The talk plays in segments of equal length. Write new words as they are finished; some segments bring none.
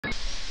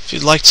If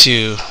you'd like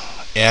to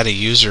add a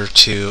user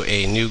to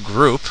a new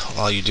group,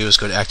 all you do is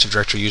go to Active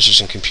Directory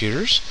Users and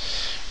Computers,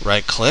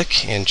 right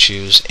click and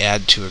choose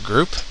Add to a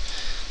Group,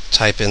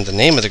 type in the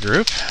name of the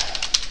group,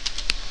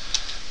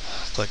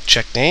 click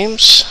Check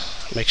Names,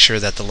 make sure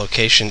that the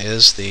location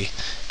is the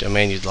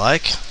domain you'd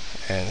like,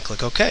 and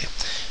click OK.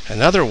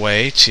 Another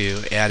way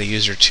to add a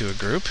user to a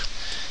group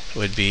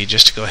would be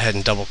just to go ahead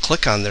and double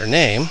click on their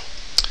name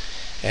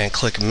and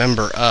click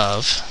Member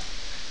Of,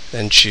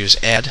 then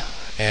choose Add,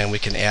 and we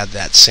can add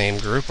that same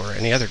group or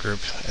any other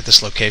group at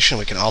this location.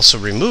 We can also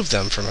remove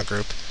them from a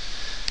group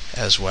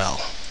as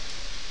well.